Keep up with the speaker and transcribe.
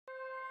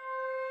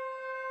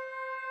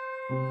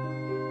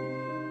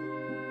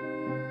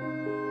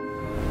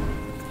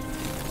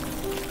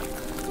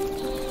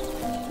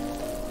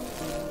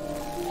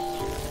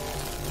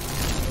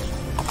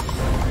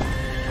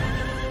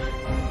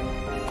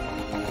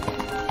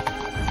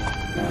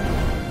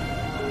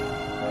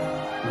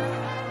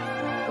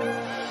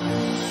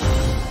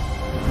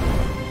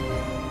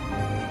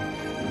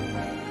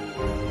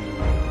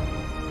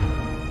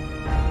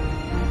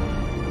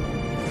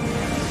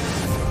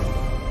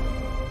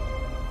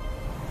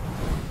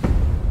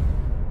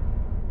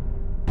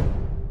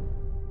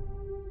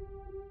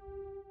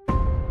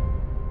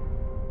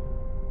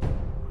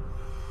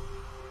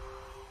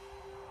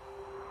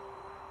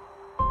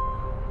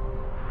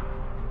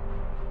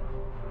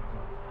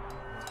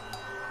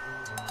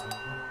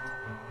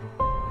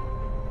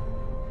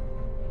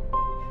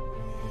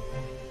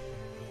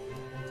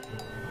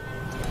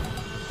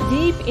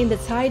Deep in the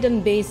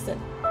Tsaidam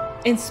Basin,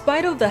 in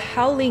spite of the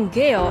howling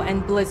gale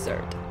and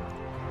blizzard,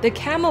 the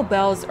camel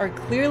bells are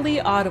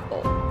clearly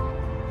audible,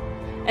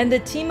 and the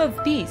team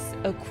of beasts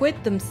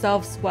acquit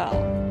themselves well.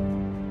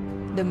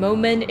 The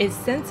moment is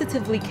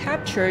sensitively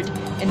captured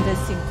in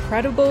this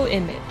incredible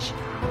image.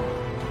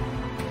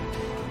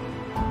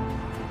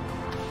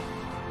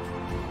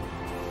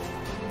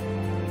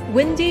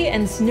 Windy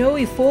and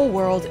snowy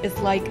Foreword is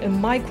like a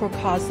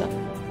microcosm.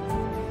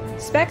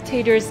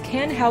 Spectators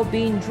can't help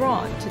being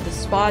drawn to the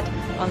spot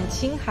on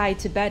Qinghai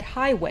Tibet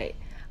Highway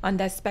on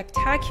that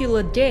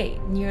spectacular day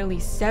nearly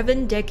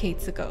 7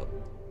 decades ago.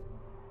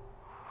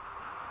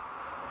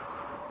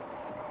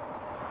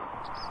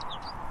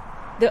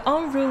 The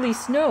unruly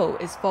snow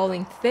is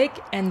falling thick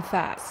and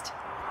fast.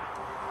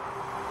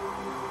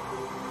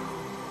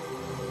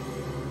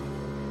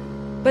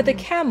 But the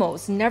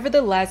camels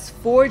nevertheless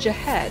forge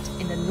ahead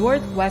in the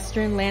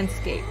northwestern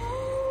landscape.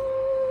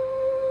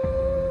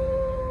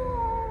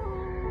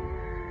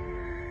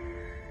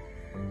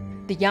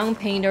 The young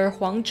painter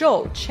Huang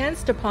Zhou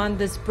chanced upon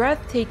this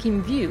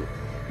breathtaking view,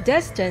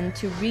 destined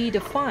to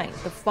redefine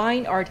the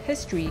fine art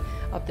history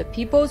of the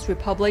People's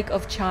Republic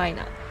of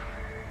China.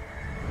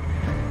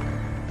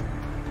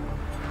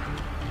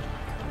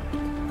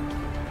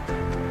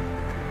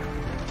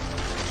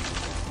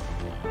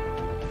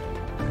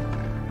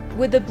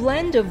 With a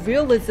blend of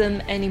realism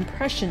and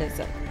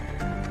impressionism,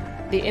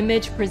 the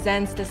image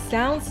presents the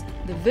sounds,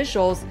 the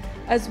visuals,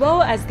 as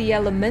well as the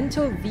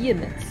elemental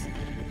vehemence.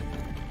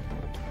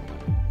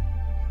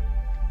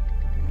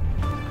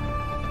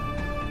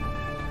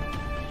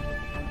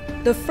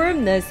 The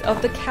firmness of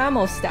the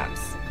camel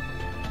steps,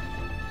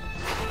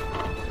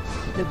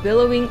 the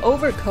billowing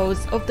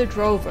overcoats of the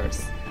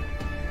drovers,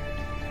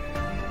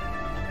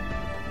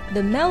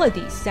 the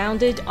melody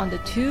sounded on the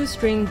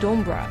 2-string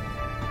dombra,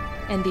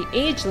 and the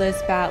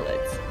ageless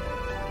ballads.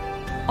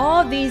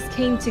 All these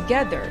came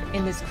together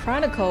in this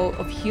chronicle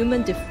of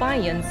human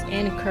defiance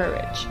and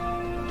courage.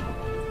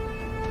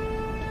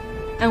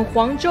 And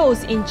Huang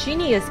Zhou's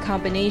ingenious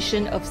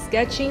combination of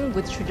sketching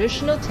with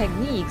traditional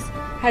techniques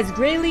has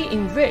greatly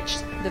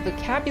enriched the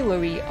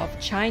vocabulary of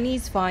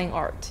Chinese fine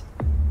art.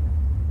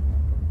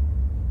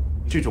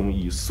 这种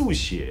以速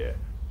写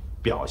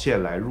表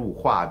现来入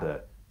画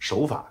的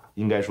手法，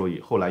应该说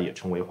后来也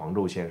成为黄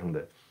胄先生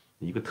的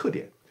一个特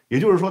点。也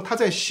就是说，他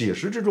在写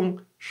实之中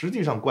实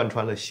际上贯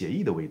穿了写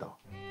意的味道。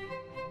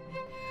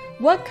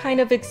What kind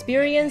of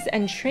experience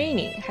and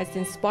training has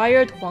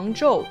inspired Huang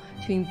Zhou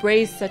to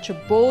embrace such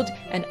a bold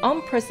and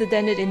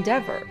unprecedented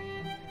endeavor?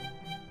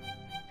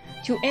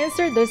 To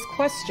answer this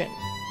question,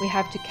 we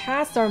have to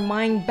cast our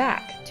mind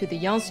back to the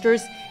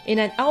youngsters in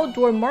an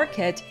outdoor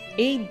market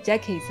 8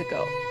 decades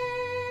ago.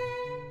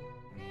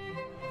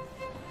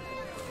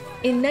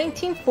 In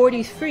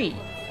 1943,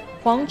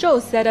 Huang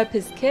Zhou set up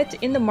his kit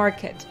in the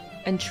market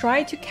and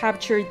tried to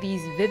capture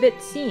these vivid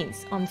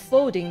scenes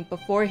unfolding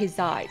before his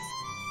eyes.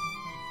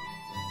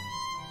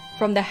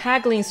 From the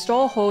haggling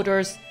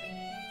stallholders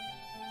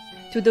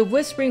to the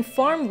whispering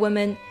farm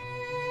women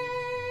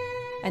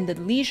and the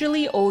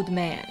leisurely old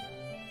man.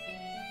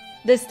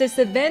 This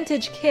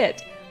disadvantaged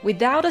kid,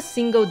 without a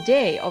single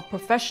day of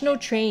professional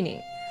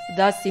training,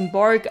 thus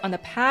embarked on a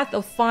path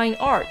of fine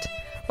art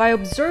by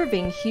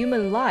observing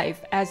human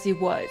life as it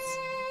was.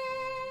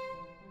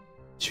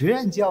 学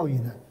院教育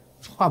呢，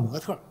画模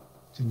特，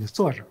就你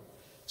坐这儿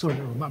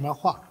我慢慢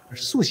画。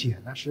速写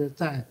呢是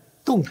在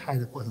动态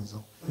的过程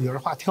中，有人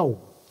画跳舞，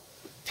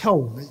跳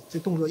舞呢这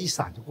动作一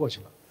闪就过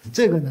去了，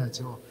这个呢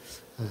就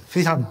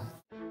非常难。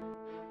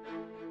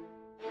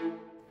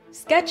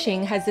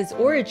 Sketching has its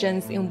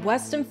origins in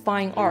Western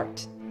fine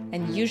art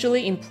and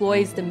usually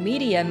employs the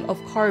medium of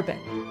carbon.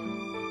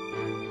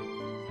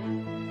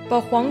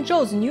 But Huang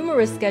Zhou's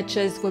numerous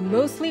sketches were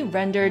mostly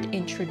rendered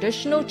in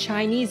traditional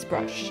Chinese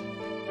brush.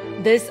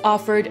 This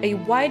offered a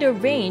wider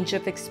range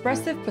of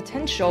expressive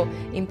potential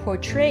in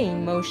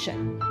portraying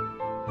motion.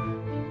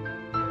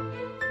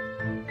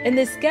 In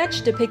the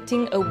sketch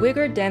depicting a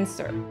Uyghur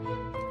dancer,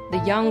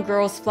 the young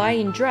girl's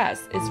flying dress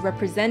is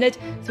represented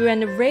through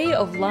an array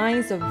of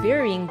lines of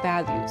varying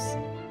values.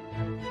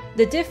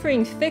 The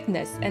differing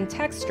thickness and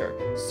texture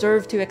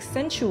serve to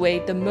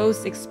accentuate the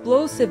most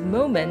explosive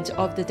moment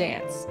of the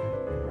dance.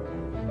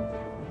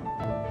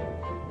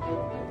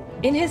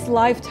 In his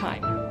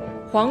lifetime,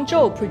 Huang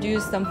Zhou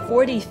produced some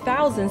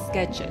 40,000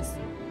 sketches,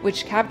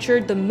 which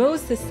captured the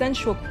most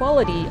essential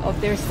quality of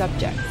their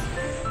subjects.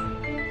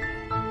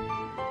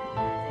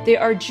 They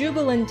are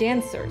jubilant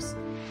dancers,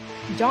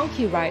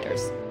 donkey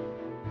riders,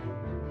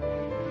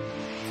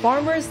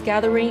 farmers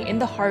gathering in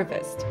the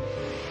harvest.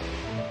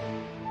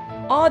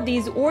 All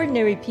these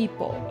ordinary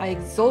people are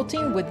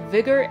exulting with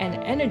vigor and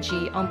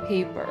energy on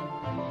paper.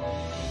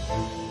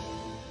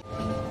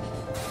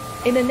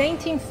 In the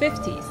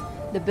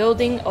 1950s, the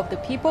building of the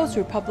People's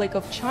Republic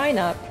of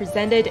China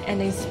presented an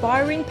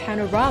inspiring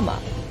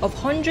panorama of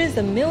hundreds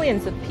of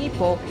millions of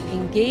people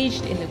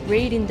engaged in the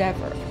great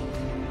endeavor.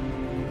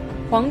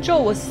 Huang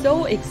Zhou was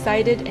so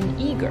excited and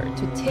eager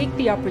to take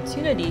the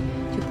opportunity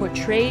to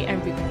portray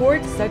and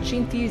record such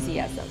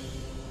enthusiasm.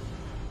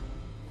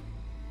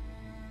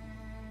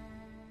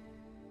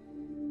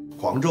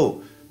 黄纣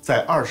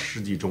在20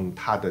世纪中，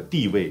他的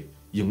地位、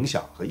影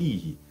响和意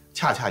义，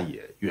恰恰也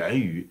源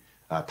于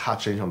他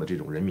身上的这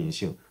种人民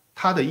性。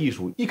他的艺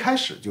术一开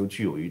始就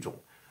具有一种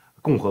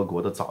共和国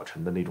的早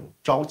晨的那种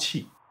朝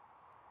气。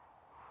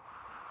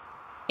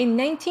In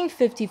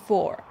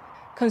 1954,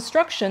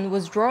 construction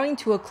was drawing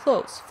to a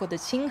close for the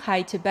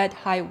Qinghai Tibet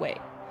Highway,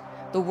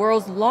 the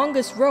world's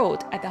longest road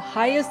at the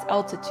highest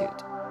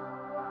altitude.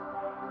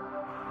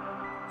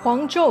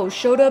 Huang Zhou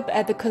showed up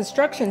at the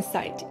construction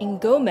site in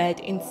Gomed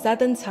in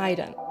southern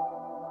Tsaidam.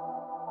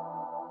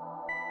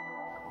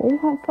 洪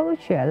荒风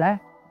雪呢，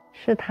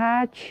是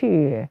他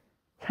去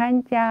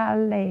参加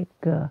那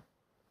个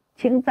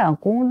青藏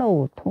公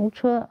路通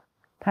车，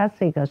他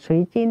是一个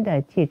随军的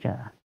记者。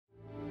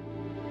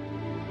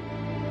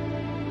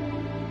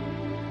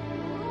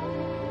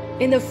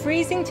In the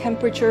freezing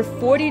temperature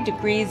 40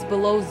 degrees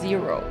below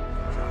zero,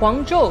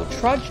 Huang Zhou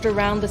trudged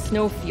around the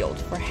snowfield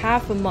for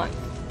half a month.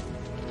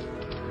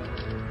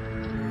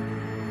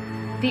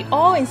 The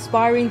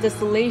awe-inspiring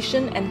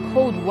desolation and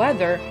cold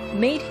weather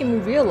made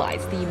him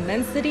realize the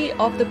immensity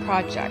of the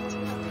project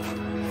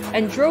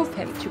and drove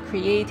him to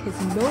create his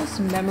most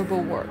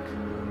memorable work.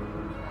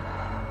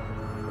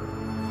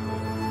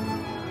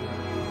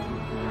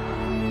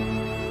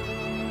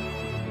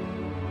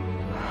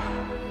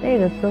 那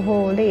个时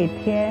候那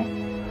天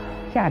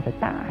下着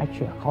大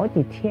雪，好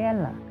几天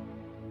了，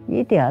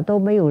一点都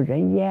没有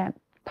人烟。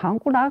唐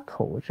古拉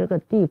口这个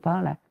地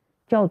方呢，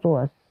叫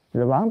做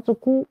死亡之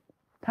谷。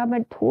他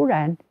们突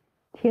然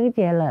听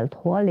见了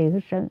驼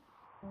铃声。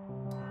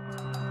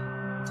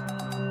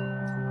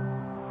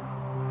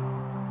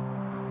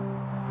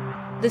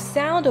The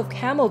sound of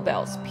camel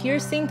bells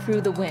piercing through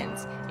the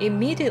winds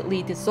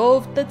immediately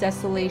dissolved the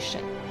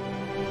desolation.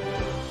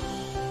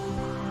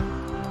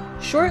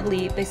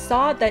 Shortly, they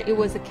saw that it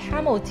was a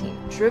camel team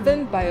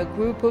driven by a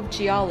group of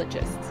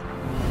geologists.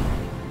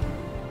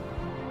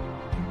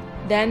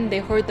 Then they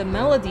heard the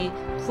melody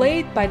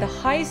played by the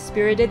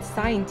high-spirited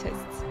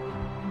scientists.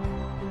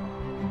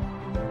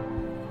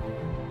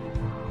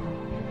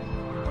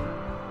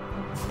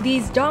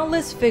 These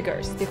dauntless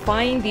figures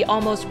defying the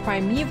almost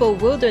primeval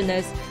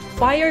wilderness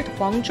fired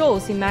Huang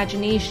Zhou's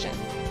imagination.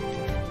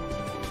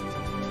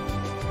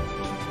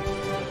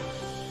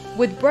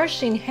 With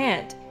brush in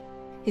hand,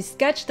 he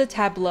sketched the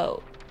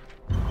tableau.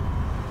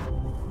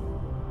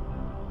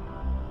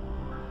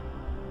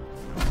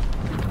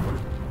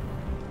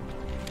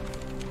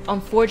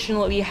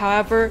 Unfortunately,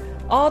 however,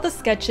 all the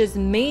sketches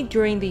made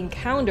during the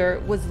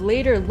encounter was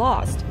later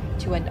lost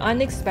to an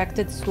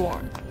unexpected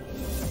storm.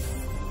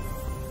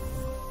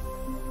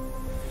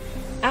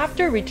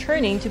 After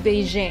returning to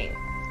Beijing,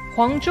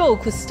 Huang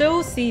Zhou could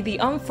still see the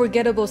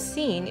unforgettable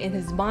scene in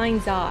his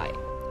mind's eye.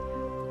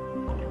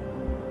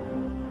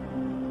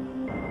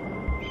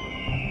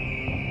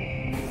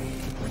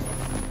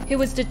 He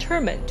was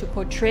determined to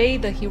portray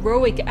the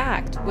heroic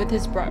act with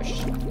his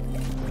brush.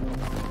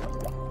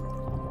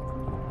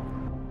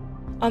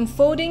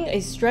 Unfolding a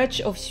stretch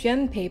of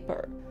xuan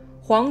paper,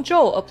 Huang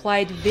Zhou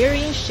applied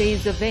varying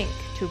shades of ink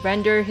to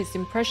render his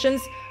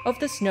impressions of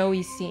the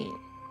snowy scene.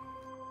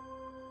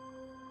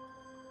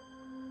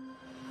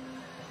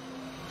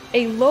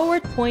 A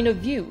lowered point of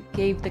view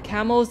gave the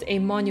camels a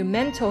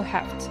monumental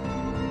heft.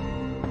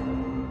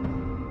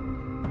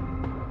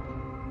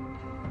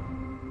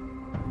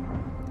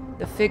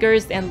 The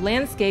figures and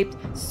landscape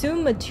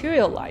soon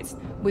materialized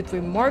with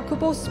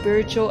remarkable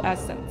spiritual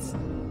essence.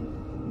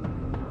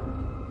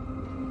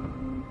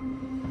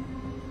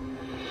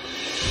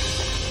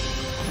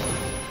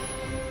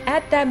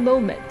 At that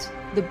moment,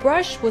 the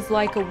brush was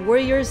like a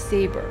warrior's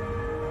saber.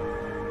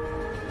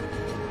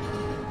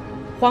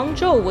 Huang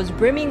Zhou was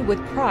brimming with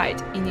pride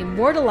in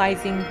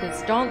immortalizing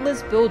these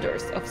dauntless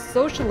builders of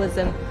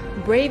socialism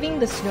braving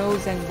the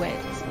snows and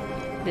winds.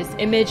 This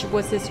image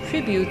was his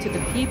tribute to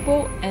the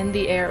people and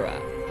the era.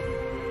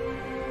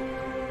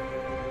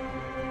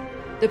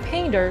 The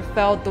painter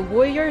felt the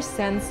warrior's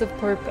sense of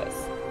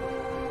purpose.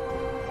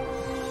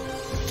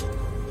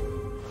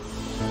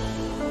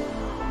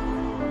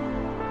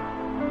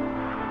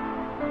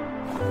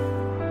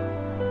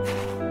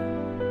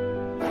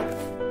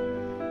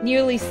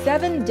 Nearly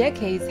 7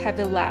 decades have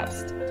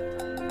elapsed.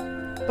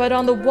 But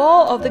on the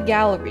wall of the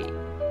gallery,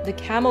 the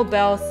camel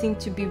bells seem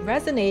to be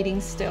resonating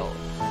still.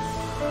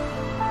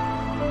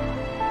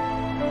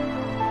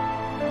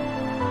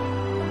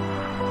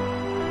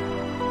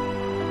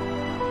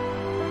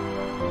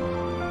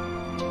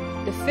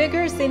 The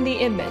figures in the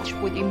image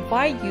would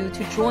invite you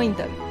to join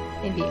them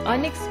in the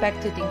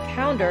unexpected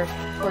encounter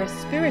for a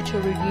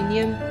spiritual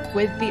reunion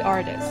with the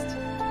artist.